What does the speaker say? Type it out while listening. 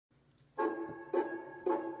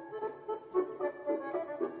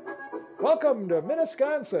Welcome to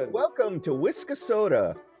Minnesconsin. Welcome to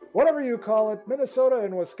Wiscosota. Whatever you call it, Minnesota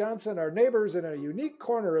and Wisconsin are neighbors in a unique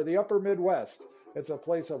corner of the upper Midwest. It's a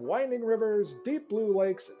place of winding rivers, deep blue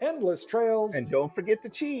lakes, endless trails. And don't forget the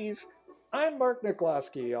cheese. I'm Mark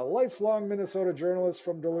Nikolowski, a lifelong Minnesota journalist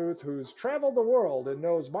from Duluth who's traveled the world and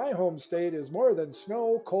knows my home state is more than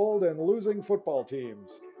snow, cold, and losing football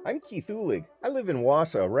teams. I'm Keith Ulig. I live in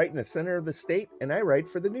U.S.A, right in the center of the state, and I write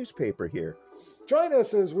for the newspaper here. Join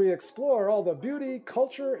us as we explore all the beauty,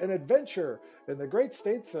 culture, and adventure in the great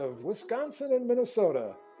states of Wisconsin and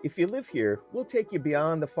Minnesota. If you live here, we'll take you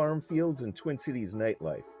beyond the farm fields and Twin Cities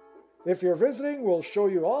nightlife. If you're visiting, we'll show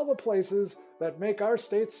you all the places that make our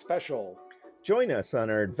state special. Join us on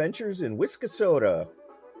our adventures in Wiscosota.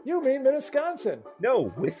 You mean Minnesconsin.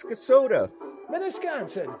 No, Wiscosota.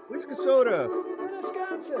 Minnesconsin. Wiscosota.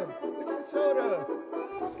 Minnesconsin. Wiscosota.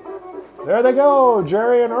 There they go,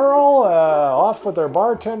 Jerry and Earl, off with their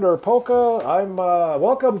bartender polka.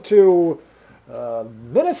 Welcome to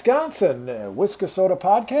Minnesconsin, Wiscosota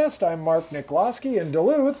podcast. I'm Mark Nikolowski in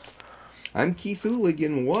Duluth. I'm Keith Ulig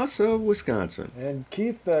in U.S.A, Wisconsin. And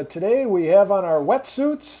Keith, today we have on our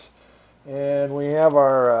wetsuits, and we have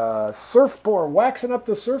our surfboard, waxing up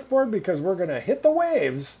the surfboard because we're going to hit the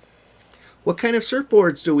waves. What kind of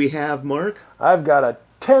surfboards do we have, Mark? I've got a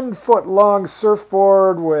 10-foot long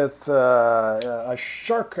surfboard with a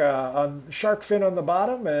shark fin on the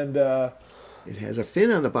bottom, and it has a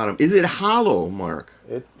fin on the bottom. Is it hollow, Mark?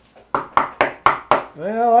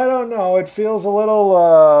 Well, I don't know. It feels a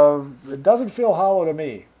little. It doesn't feel hollow to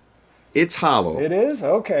me. It's hollow. It is?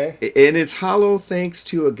 Okay. And it's hollow thanks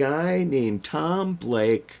to a guy named Tom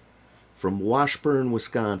Blake from Washburn,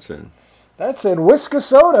 Wisconsin. That's in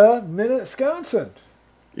Wiscosota, Minnesconsin.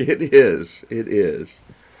 It is. It is.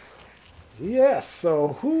 Yes.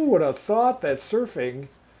 So who would have thought that surfing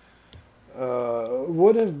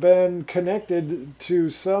would have been connected to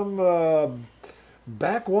some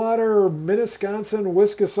backwater Minnesconsin,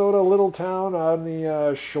 Wiscosota little town on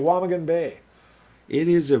the Chequamegon Bay? It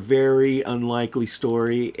is a very unlikely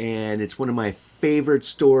story, and it's one of my favorite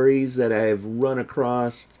stories that I've run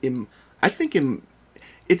across. It's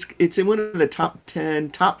in one of the top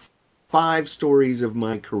 5 stories of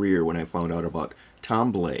my career when I found out about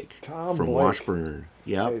Tom Blake from Washburn.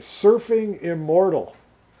 Yep. A surfing immortal.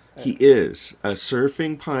 He is a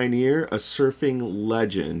surfing pioneer, a surfing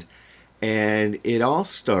legend, and it all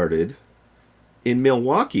started in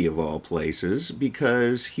Milwaukee, of all places,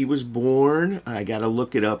 because he was born, I got to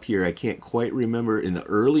look it up here, I can't quite remember, in the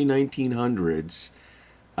early 1900s,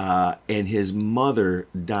 and his mother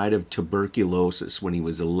died of tuberculosis when he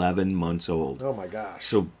was 11 months old. Oh my gosh.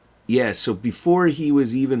 So before he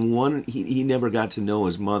was even one, he never got to know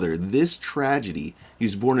his mother. This tragedy, he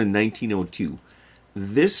was born in 1902,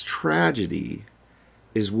 this tragedy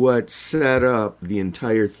is what set up the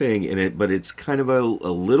entire thing in it, but it's kind of a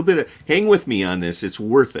little bit of, hang with me on this, it's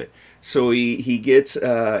worth it. So he gets,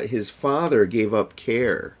 his father gave up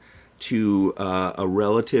care to a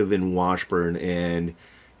relative in Washburn,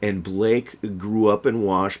 and Blake grew up in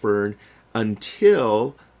Washburn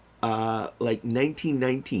until like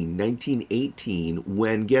 1919, 1918,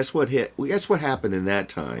 when guess what happened in that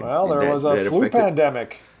time? Well, there was a flu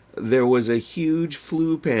pandemic. There was a huge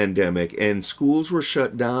flu pandemic, and schools were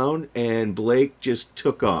shut down, and Blake just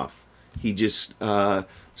took off. He just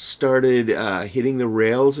started hitting the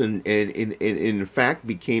rails and in fact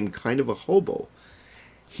became kind of a hobo.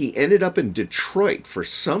 He ended up in Detroit for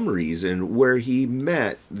some reason, where he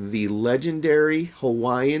met the legendary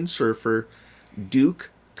Hawaiian surfer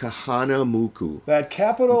Duke Kahanamoku. That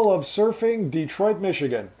capital of surfing, Detroit,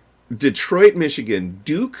 Michigan. Detroit, Michigan.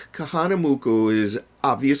 Duke Kahanamoku is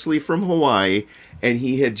obviously from Hawaii, and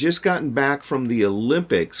he had just gotten back from the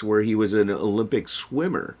Olympics, where he was an Olympic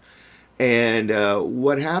swimmer. And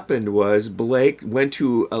what happened was Blake went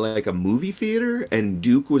to a movie theater, and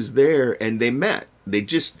Duke was there, and they met. They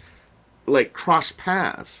just crossed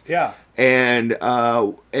paths. Yeah. And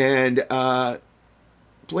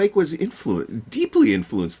Blake was deeply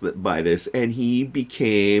influenced by this, and he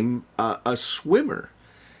became a swimmer.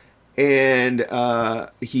 And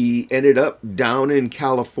he ended up down in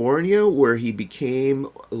California, where he became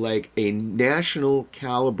like a national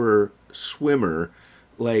caliber swimmer,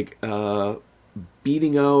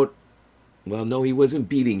 beating out. Well, no, he wasn't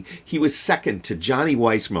beating. He was second to Johnny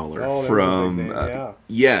Weissmuller from.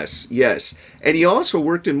 Yes, and he also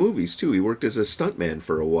worked in movies too. He worked as a stuntman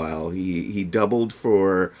for a while. He doubled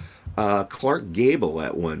for Clark Gable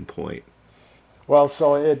at one point. Well,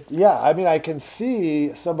 I can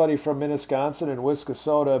see somebody from Minnesconsin and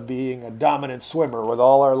Wiscosota being a dominant swimmer with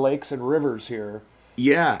all our lakes and rivers here.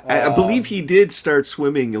 Yeah, I believe he did start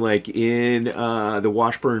swimming like in the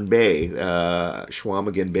Washburn Bay,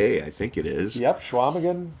 Schwamigan Bay, I think it is. Yep,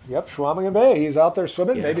 Schwamigan. Yep, Schwamigan Bay. He's out there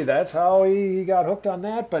swimming. Yeah. Maybe that's how he got hooked on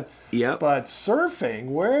that. Yep. But surfing,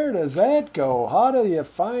 where does that go? How do you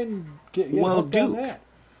get Well, hooked on that?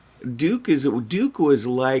 Duke was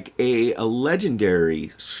like a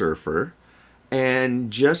legendary surfer,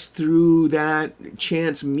 and just through that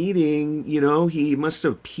chance meeting, he must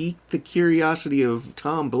have piqued the curiosity of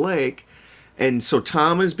Tom Blake. And so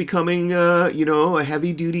Tom is becoming, a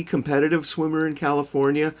heavy duty competitive swimmer in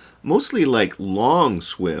California, mostly like long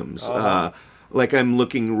swims. Like I'm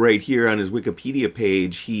looking right here on his Wikipedia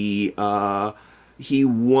page, he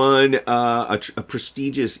won a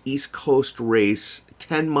prestigious East Coast race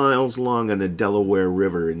 10 miles long on the Delaware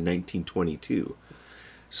River in 1922.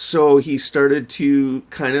 So he started to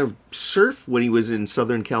kind of surf when he was in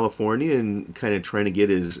Southern California and kind of trying to get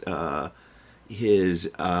his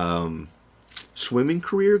swimming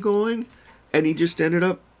career going. And he just ended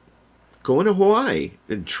up going to Hawaii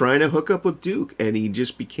and trying to hook up with Duke. And he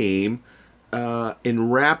just became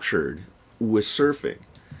enraptured with surfing.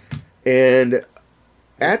 And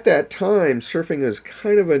at that time, surfing was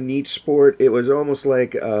kind of a neat sport. It was almost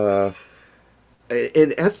like an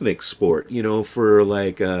ethnic sport, for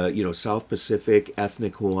like, South Pacific,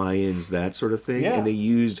 ethnic Hawaiians, that sort of thing. Yeah. And they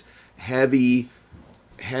used heavy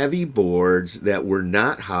boards that were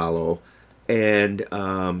not hollow. And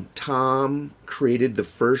Tom created the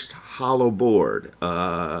first hollow board.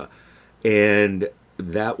 And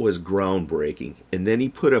that was groundbreaking. And then he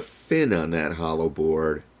put a fin on that hollow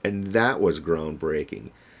board, and that was groundbreaking.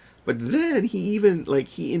 But then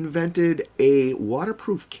he invented a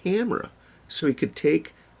waterproof camera so he could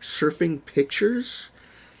take surfing pictures.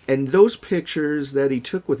 And those pictures that he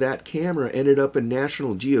took with that camera ended up in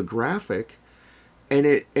National Geographic, and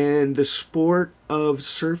the sport of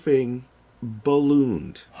surfing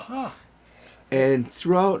ballooned. Huh. And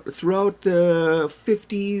throughout the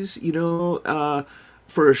 50s,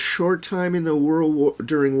 for a short time in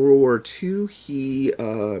during World War II, he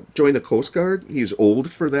joined the Coast Guard. He's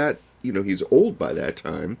old for that. He's old by that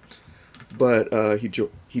time. But he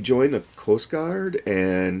joined the Coast Guard,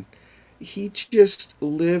 and he just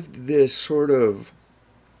lived this sort of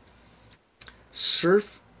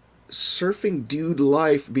surfing dude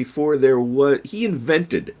life before there was. He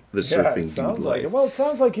invented the surfing dude life. Well, it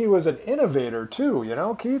sounds like he was an innovator too,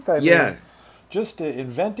 Keith? I mean, just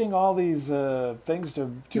inventing all these things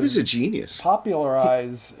to he was a genius.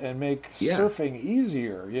 Popularize and make surfing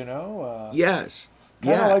easier, Yes.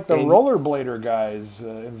 Kind of like the rollerblader guys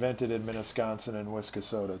invented in Minnesconsin and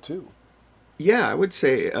Wiscosota too. Yeah, I would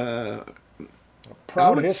say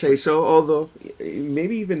say so, although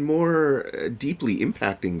maybe even more deeply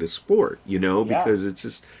impacting the sport,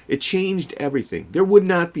 because it changed everything. There would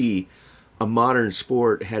not be a modern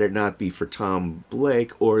sport had it not be for Tom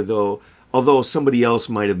Blake, although somebody else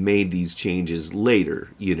might have made these changes later,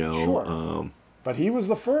 Sure. But he was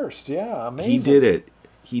the first, amazing.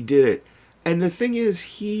 He did it. And the thing is,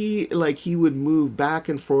 he would move back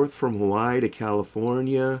and forth from Hawaii to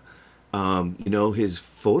California. His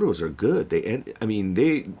photos are good.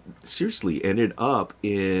 They seriously ended up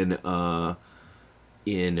in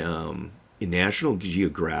National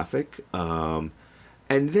Geographic. And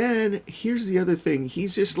then here's the other thing: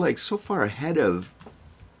 he's just like so far ahead of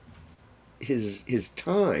his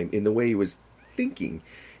time in the way he was thinking.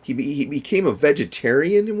 He became a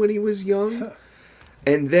vegetarian when he was young.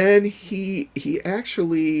 And then he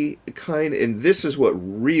actually and this is what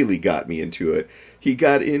really got me into it. He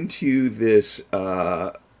got into this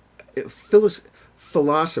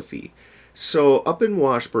philosophy. So up in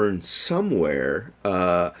Washburn somewhere,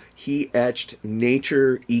 he etched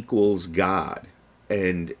 "nature equals God,"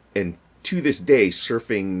 and to this day,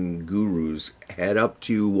 surfing gurus head up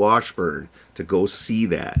to Washburn to go see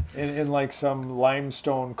that. In like some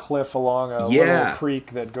limestone cliff along a little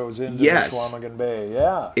creek that goes into the Schwamigan Bay.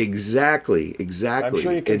 Yeah. Exactly. I'm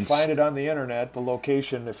sure you can find it on the internet, the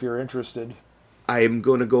location, if you're interested. I am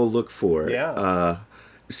going to go look for it. Yeah.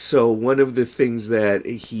 So one of the things that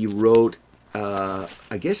he wrote, he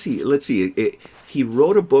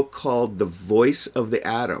wrote a book called The Voice of the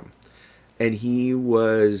Atom. And he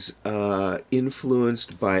was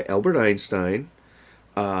influenced by Albert Einstein,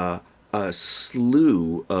 a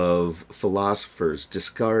slew of philosophers,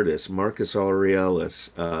 Descartes, Marcus Aurelius,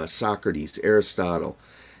 Socrates, Aristotle.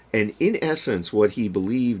 And in essence, what he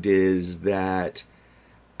believed is that,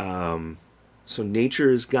 so nature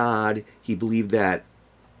is God. He believed that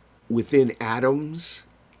within atoms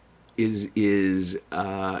is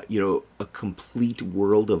a complete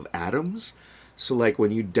world of atoms. So, like, when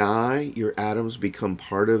you die, your atoms become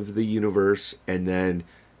part of the universe, and then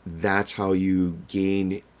that's how you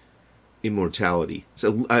gain immortality.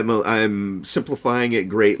 So, I'm simplifying it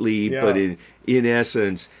greatly, but Yeah. in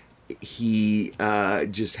essence, he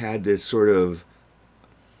just had this sort of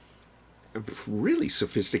really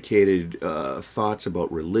sophisticated thoughts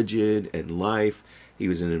about religion and life. He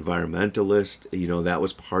was an environmentalist. You know, that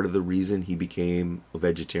was part of the reason he became a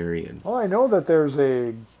vegetarian. Well, I know that there's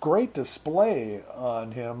a great display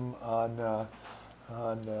on him on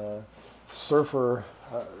surfer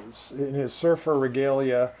in his surfer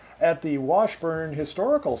regalia at the Washburn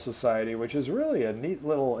Historical Society, which is really a neat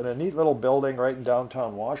little building right in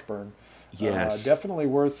downtown Washburn. Yes. Definitely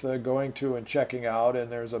worth going to and checking out.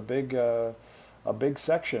 And there's a big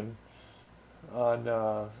section on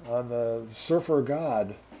the surfer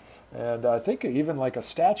god, and I think even like a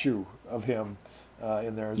statue of him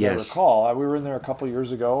in there, as I Yes. recall. We were in there a couple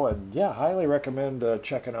years ago, and yeah, highly recommend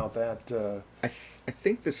checking out that. I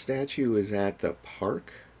think the statue is at the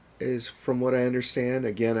park, is from what I understand.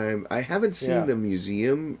 Again, I haven't seen Yeah, the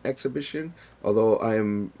museum exhibition, although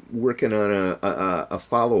I'm working on a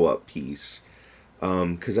follow up piece,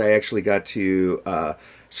 because I actually got to.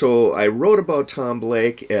 So I wrote about Tom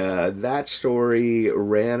Blake. That story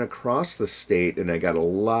ran across the state, and I got a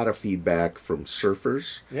lot of feedback from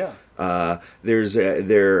surfers. yeah, There's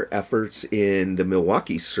their efforts in the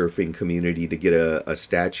Milwaukee surfing community to get a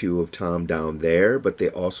statue of Tom down there, but they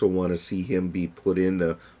also want to see him be put in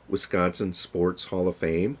the Wisconsin Sports Hall of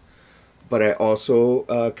Fame. But I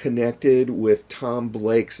also connected with Tom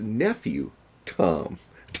Blake's nephew, Tom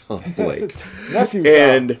Blake, nephew Tom.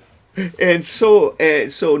 and and so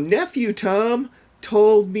nephew Tom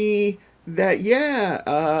told me that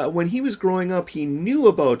when he was growing up, he knew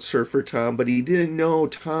about Surfer Tom, but he didn't know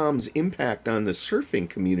Tom's impact on the surfing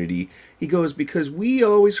community. He goes, because we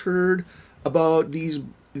always heard about these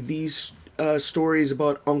stories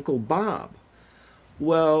about Uncle Bob.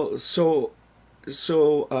 Well, so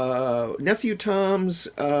nephew Tom's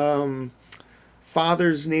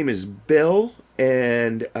father's name is Bill,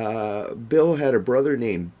 and Bill had a brother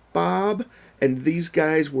named Bob, and these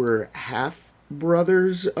guys were half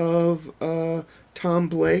brothers of Tom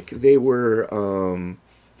Blake. They were,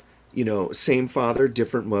 same father,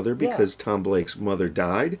 different mother, Yeah, because Tom Blake's mother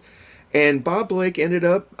died. And Bob Blake ended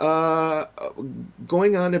up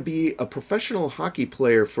going on to be a professional hockey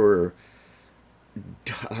player for,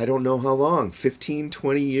 I don't know how long, 15,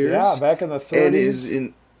 20 yeah, years, back in the and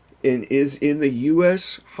 30s. is in the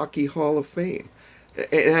U.S. Hockey Hall of Fame.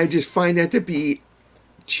 And I just find that to be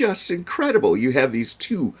just incredible. You have these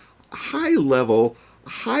two high level,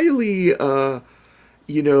 highly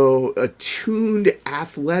attuned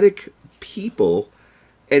athletic people,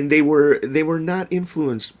 and they were not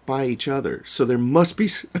influenced by each other. So there must be.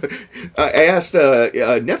 I asked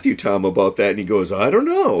nephew Tom about that, and he goes, "I don't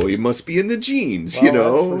know. It must be in the genes, you Well,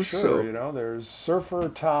 know." that's for sure. So There's Surfer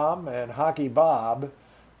Tom and Hockey Bob,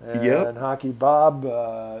 yep. and Hockey Bob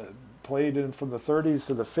played in from the 30s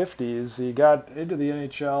to the 50s. He got into the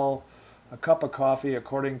NHL a cup of coffee,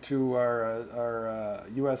 according to our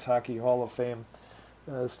U.S. Hockey Hall of Fame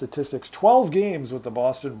statistics. 12 games with the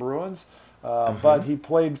Boston Bruins, Uh but huh. he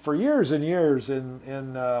played for years and years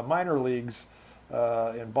in minor leagues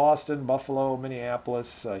in Boston, Buffalo,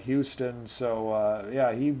 Minneapolis, Houston. So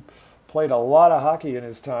yeah, he played a lot of hockey in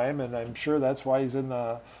his time, and I'm sure that's why he's in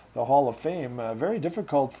the Hall of Fame. Very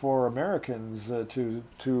difficult for Americans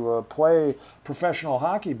to play professional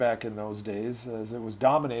hockey back in those days, as it was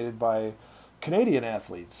dominated by Canadian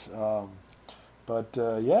athletes. But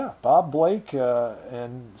yeah, Bob Blake,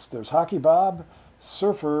 and there's Hockey Bob,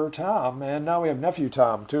 Surfer Tom, and now we have Nephew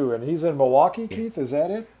Tom too, and he's in Milwaukee. Yeah. Keith, is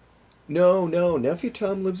that it? No, no. Nephew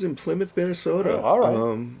Tom lives in Plymouth, Oh, Minnesota. all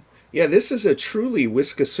right. Yeah, this is a truly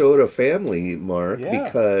Wiscosota family, Mark, Yeah,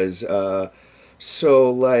 because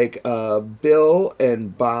Bill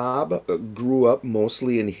and Bob grew up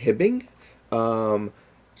mostly in Hibbing. Um,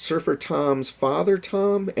 Surfer Tom's father,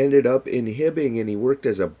 Tom, ended up in Hibbing, and he worked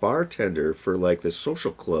as a bartender for like the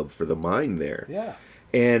social club for the mine there. yeah.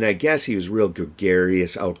 And I guess he was a real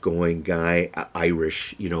gregarious, outgoing guy,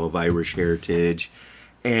 Irish, of Irish heritage.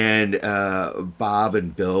 And Bob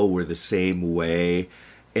and Bill were the same way.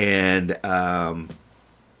 And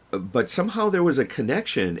but somehow there was a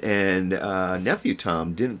connection, and nephew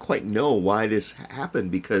Tom didn't quite know why this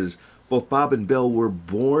happened, because both Bob and Bill were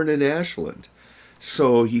born in Ashland.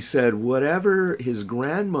 So he said whatever his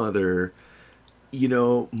grandmother,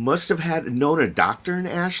 must have had known a doctor in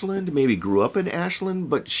Ashland, maybe grew up in Ashland,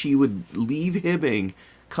 but she would leave Hibbing,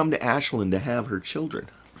 come to Ashland to have her children.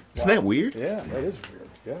 Isn't that Wow. weird? Yeah, that is weird.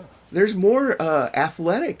 Yeah. there's more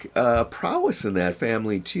athletic prowess in that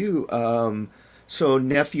family too. So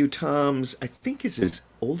nephew Tom's, I think, is his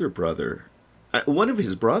older brother. One of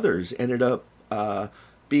his brothers ended up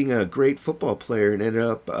being a great football player and ended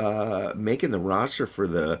up making the roster for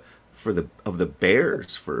the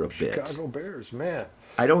Bears for a bit. Chicago Bears, man.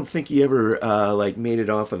 I don't think he ever made it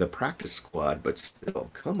off of the practice squad, but still,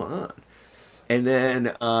 come on. And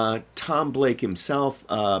then Tom Blake himself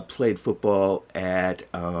played football at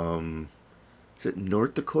is it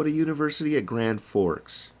North Dakota University at Grand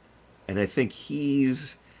Forks, and I think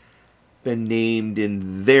he's been named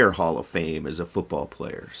in their Hall of Fame as a football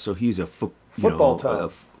player. So he's a football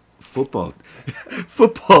Tom. Football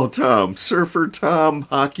Tom, Surfer Tom,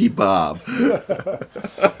 Hockey Bob.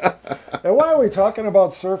 And why are we talking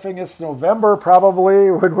about surfing? It's November,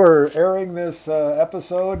 probably, when we're airing this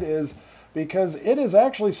episode, is because it is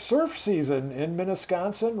actually surf season in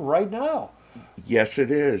Minnesconsin right now. Yes,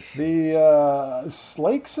 it is. The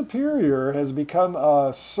Lake Superior has become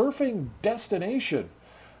a surfing destination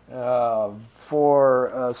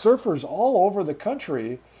for surfers all over the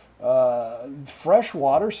country.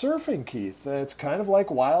 Freshwater surfing, Keith. It's kind of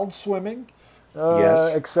like wild swimming,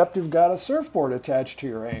 yes. Except you've got a surfboard attached to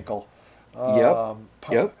your ankle. Yep.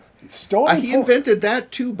 He invented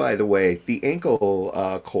that too, by the way, the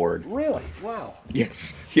ankle cord. Really? Wow.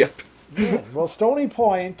 Yes. Yep. Man. Well, Stony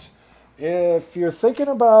Point, if you're thinking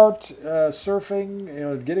about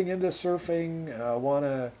surfing, getting into surfing, want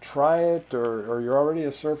to try it, or you're already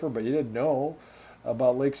a surfer but you didn't know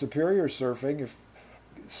about Lake Superior surfing,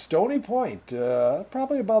 Stony Point,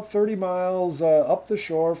 probably about 30 miles up the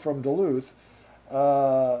shore from Duluth,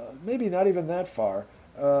 maybe not even that far,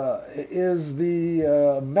 is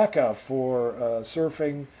the mecca for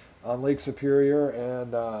surfing on Lake Superior.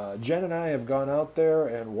 And Jen and I have gone out there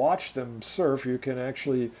and watched them surf. You can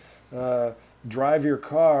actually drive your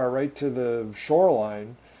car right to the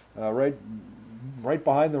shoreline, right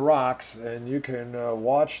behind the rocks, and you can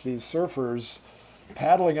watch these surfers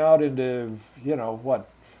paddling out into,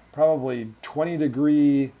 probably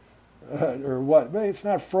 20-degree, or what? It's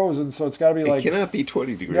not frozen, so it's got to be like... It cannot be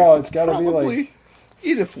 20 degrees. No, it's got to be like...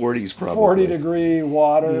 In the 40s, probably. 40-degree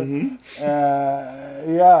water. Mm-hmm.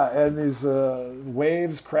 And these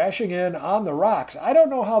waves crashing in on the rocks. I don't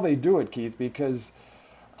know how they do it, Keith, because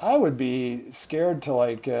I would be scared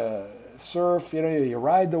to, surf. You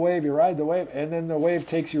ride the wave, and then the wave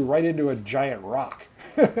takes you right into a giant rock.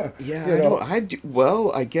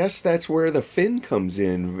 Well, I guess that's where the fin comes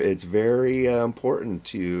in. It's very important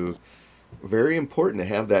to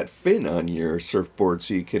have that fin on your surfboard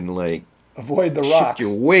so you can avoid the rocks.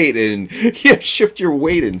 Shift your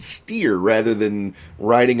weight and steer rather than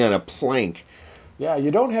riding on a plank. Yeah,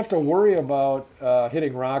 you don't have to worry about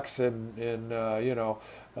hitting rocks in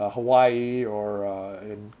Hawaii or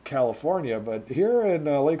in California, but here in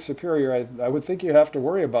Lake Superior, I would think you have to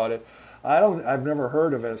worry about it. I've never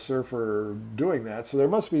heard of a surfer doing that, so there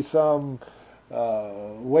must be some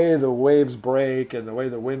way the waves break and the way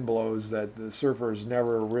the wind blows that the surfers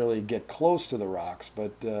never really get close to the rocks,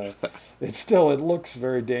 but it looks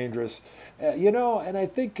very dangerous. And I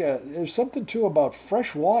think there's something too about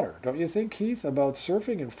fresh water, don't you think, Keith, about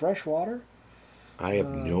surfing in fresh water? I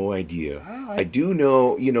have no idea. I do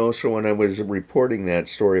know, so when I was reporting that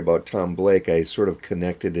story about Tom Blake, I sort of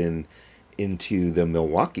connected into the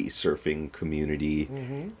Milwaukee surfing community,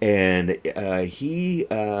 mm-hmm. And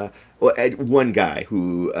one guy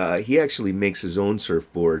who he actually makes his own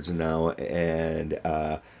surfboards now, and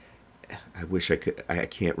I wish I could. I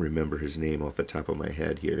can't remember his name off the top of my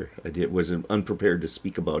head here. Wasn't unprepared to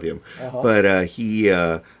speak about him, but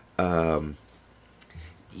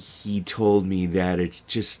he told me that it's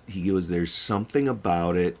just, he goes, there's something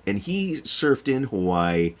about it, and he surfed in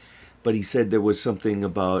Hawaii. But he said there was something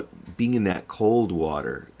about being in that cold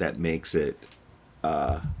water that makes it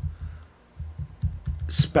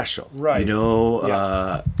special, right?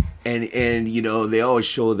 Yeah. And they always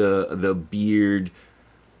show the beard,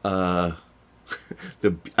 the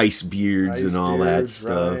ice beards and all that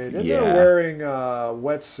stuff. Right. And they're wearing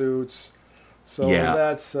wetsuits, so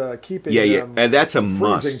that's keeping them and that's a freezing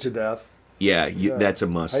must to death. That's a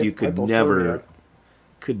must. You could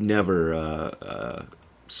never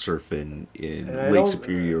surf in Lake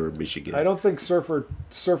Superior or Michigan. I don't think Surfer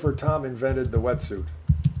Tom invented the wetsuit.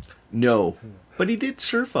 No, but he did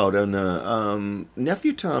surf out on the.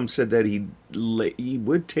 Nephew Tom said that he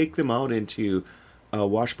would take them out into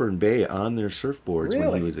Washburn Bay on their surfboards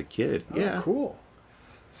when he was a kid. Oh, cool.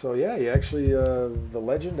 So he actually the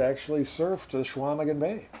legend actually surfed the Chequamegon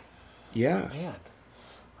Bay. Yeah, man.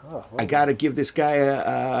 Oh, I got to give this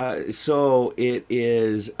guy so it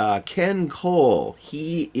is Ken Cole.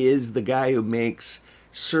 He is the guy who makes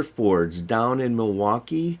surfboards down in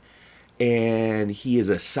Milwaukee, and he is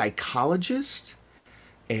a psychologist,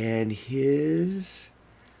 and his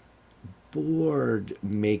board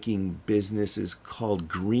making business is called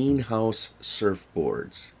Greenhouse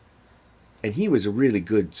Surfboards. And he was a really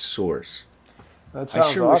good source. that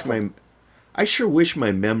sounds awesome. I sure wish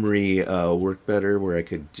my memory worked better, where I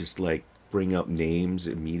could just like bring up names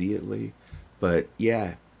immediately. But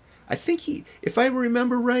yeah, I think if I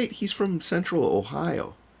remember right, he's from Central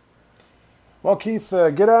Ohio. Well, Keith,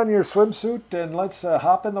 get on your swimsuit and let's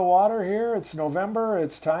hop in the water here. It's November.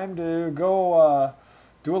 It's time to go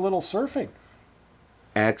do a little surfing.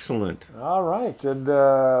 Excellent. All right, and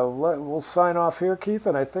we'll sign off here, Keith.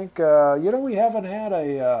 And I think we haven't had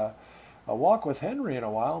a walk with Henry in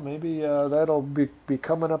a while. Maybe that'll be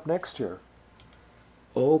coming up next year.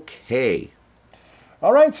 Okay.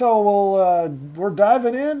 All right, so we're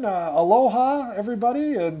diving in. Aloha,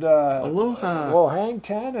 everybody, and Aloha. We'll hang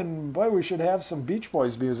 10, and boy, we should have some Beach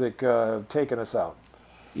Boys music taking us out.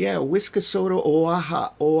 Yeah, Wiscosota,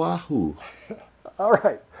 Oahu. All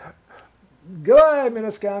right. Goodbye,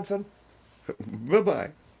 Minnesconsin. Bye-bye.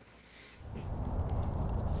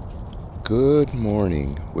 Good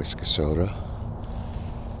morning, Wiscosota.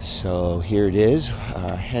 So here it is.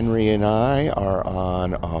 Henry and I are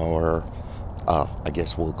on our, I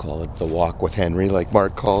guess we'll call it the walk with Henry, like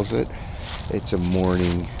Mark calls it. It's a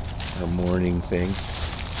morning thing.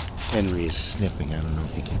 Henry is sniffing. I don't know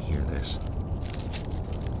if you can hear this.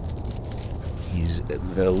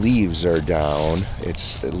 The leaves are down.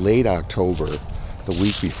 It's late October, the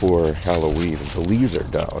week before Halloween, and the leaves are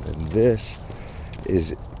down. And this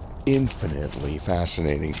is infinitely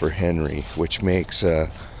fascinating for Henry, which makes a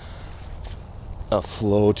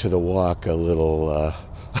flow to the walk a little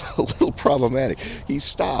problematic. He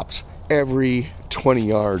stops every 20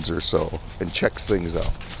 yards or so and checks things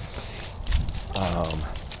out.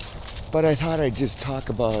 But I thought I'd just talk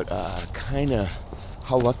about kind of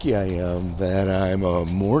how lucky I am that I'm a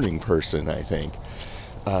morning person, I think.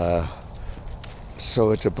 So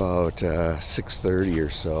it's about 6:30 or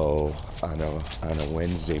so on a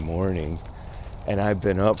Wednesday morning, and I've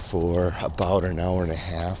been up for about an hour and a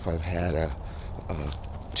half. I've had a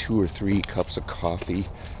 2 or 3 cups of coffee.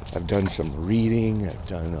 I've done some reading. I've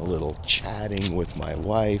done a little chatting with my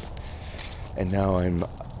wife, and now I'm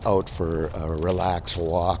out for a relaxed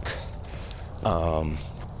walk.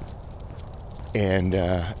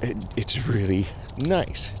 It's really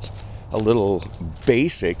nice. It's a little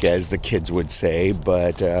basic, as the kids would say,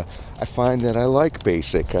 but I find that I like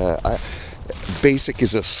basic. Basic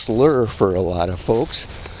is a slur for a lot of folks,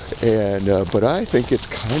 but I think it's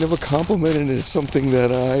kind of a compliment, and it's something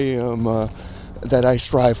that I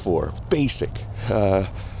strive for. Basic.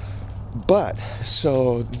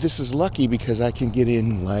 So this is lucky because I can get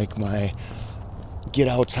in get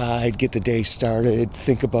outside, get the day started,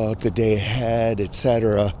 think about the day ahead,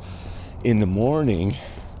 etc. in the morning.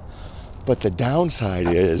 But the downside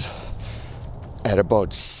is, at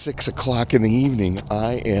about 6 o'clock in the evening,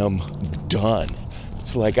 I am done.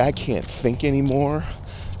 It's like I can't think anymore.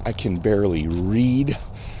 I can barely read.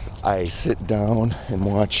 I sit down and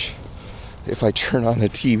watch. If I turn on the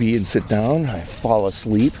TV and sit down, I fall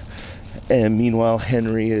asleep. And meanwhile,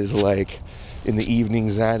 Henry is in the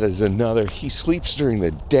evenings, that is another. He sleeps during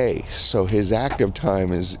the day, so his active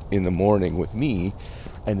time is in the morning with me,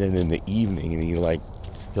 and then in the evening, and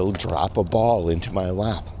he'll drop a ball into my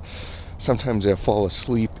lap. Sometimes I fall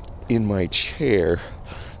asleep in my chair,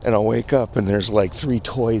 and I'll wake up, and there's 3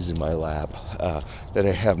 toys in my lap that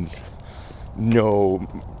I have no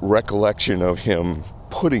recollection of him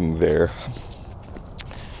putting there.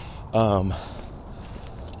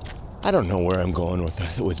 I don't know where I'm going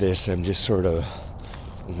with this. I'm just sort of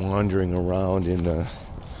wandering around in the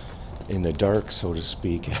dark, so to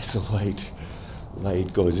speak, as the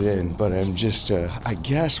light goes in. But I'm just, I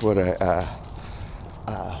guess what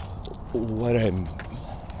I'm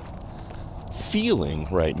feeling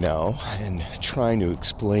right now and trying to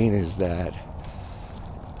explain is that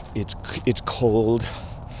it's cold.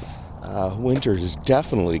 Winter is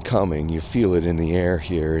definitely coming. You feel it in the air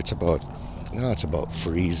here. It's about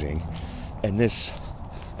freezing. And this,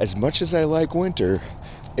 as much as I like winter,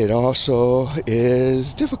 it also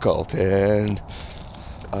is difficult. And,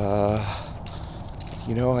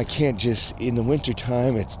 I can't just, in the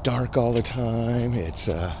wintertime, it's dark all the time. It's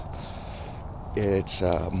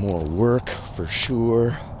more work for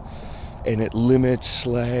sure. And it limits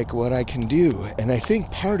what I can do. And I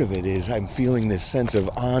think part of it is I'm feeling this sense of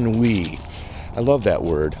ennui. I love that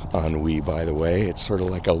word, ennui, by the way. It's sort of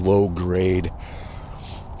like a low grade,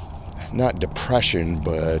 not depression,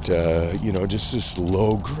 but, just this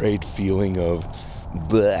low grade feeling of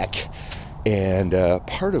black. And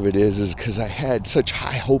part of it is because I had such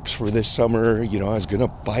high hopes for this summer. I was going to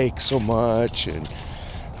bike so much and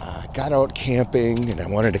got out camping, and I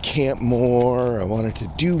wanted to camp more. I wanted to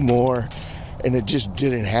do more, and it just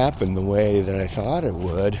didn't happen the way that I thought it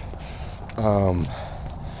would,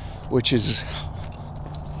 which is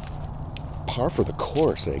par for the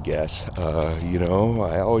course, I guess.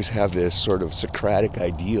 I always have this sort of Socratic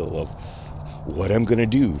ideal of what I'm going to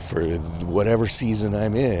do for whatever season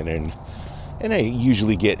I'm in, and I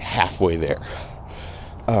usually get halfway there.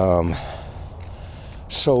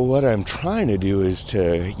 So what I'm trying to do is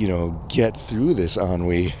to, get through this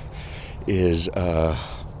ennui is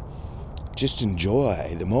just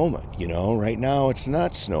enjoy the moment, Right now it's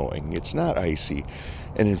not snowing, it's not icy.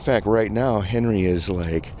 And in fact, right now, Henry is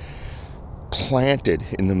planted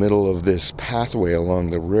in the middle of this pathway along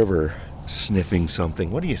the river, sniffing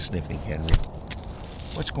something. What are you sniffing, Henry?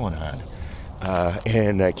 What's going on?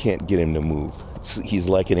 And I can't get him to move. He's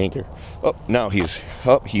like an anchor. Oh, now he's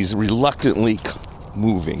reluctantly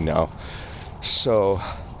moving now. So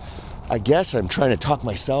I guess I'm trying to talk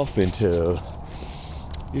myself into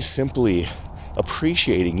just simply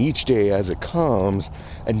appreciating each day as it comes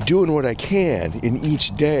and doing what I can in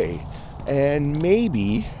each day. And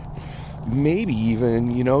maybe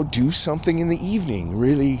even, do something in the evening,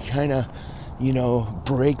 really kind of,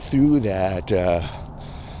 break through that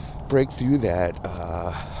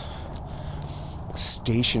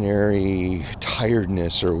stationary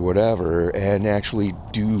tiredness or whatever, and actually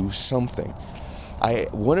do something.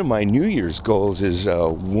 One of my New Year's goals is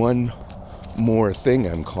one more thing,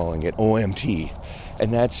 I'm calling it OMT,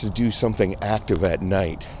 and that's to do something active at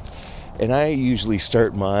night. And I usually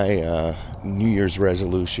start my New Year's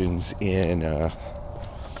resolutions in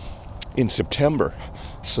September.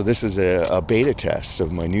 So this is a beta test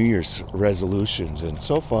of my New Year's resolutions, and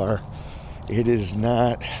so far it is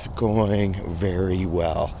not going very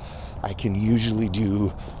well. I can usually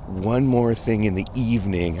do one more thing in the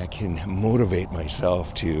evening. I can motivate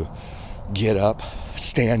myself to get up,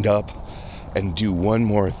 stand up, and do one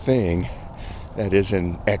more thing that is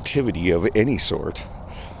an activity of any sort.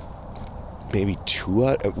 Maybe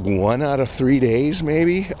 1 out of 3 days,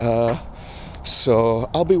 maybe. So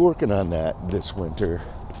I'll be working on that this winter,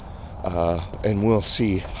 and we'll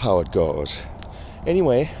see how it goes.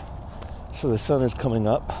 Anyway, so the sun is coming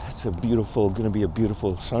up. It's going to be a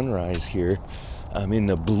beautiful sunrise here. I'm in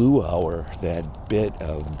the blue hour, that bit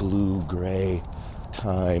of blue-gray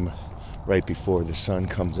time right before the sun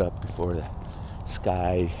comes up, before the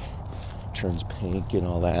sky turns pink and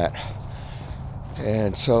all that.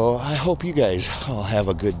 And so I hope you guys all have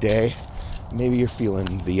a good day. Maybe you're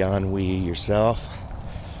feeling the ennui yourself,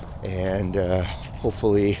 and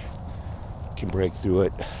hopefully you can break through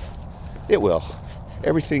it. It will.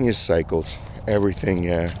 Everything is cycles. Everything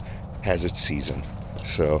has its season.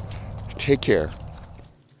 So take care.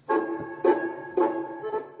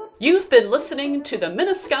 You've been listening to the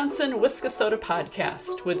Minnesconsin Wiscosota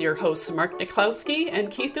podcast with your hosts Mark Niklowski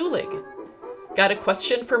and Keith Ulig. Got a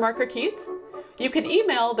question for Mark or Keith? You can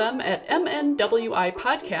email them at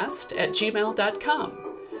mnwipodcast@gmail.com.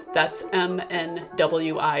 That's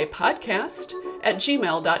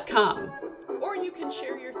mnwipodcast@gmail.com. Or you can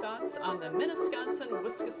share your thoughts on the Minnesconsin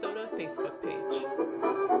Wiscosota Facebook page.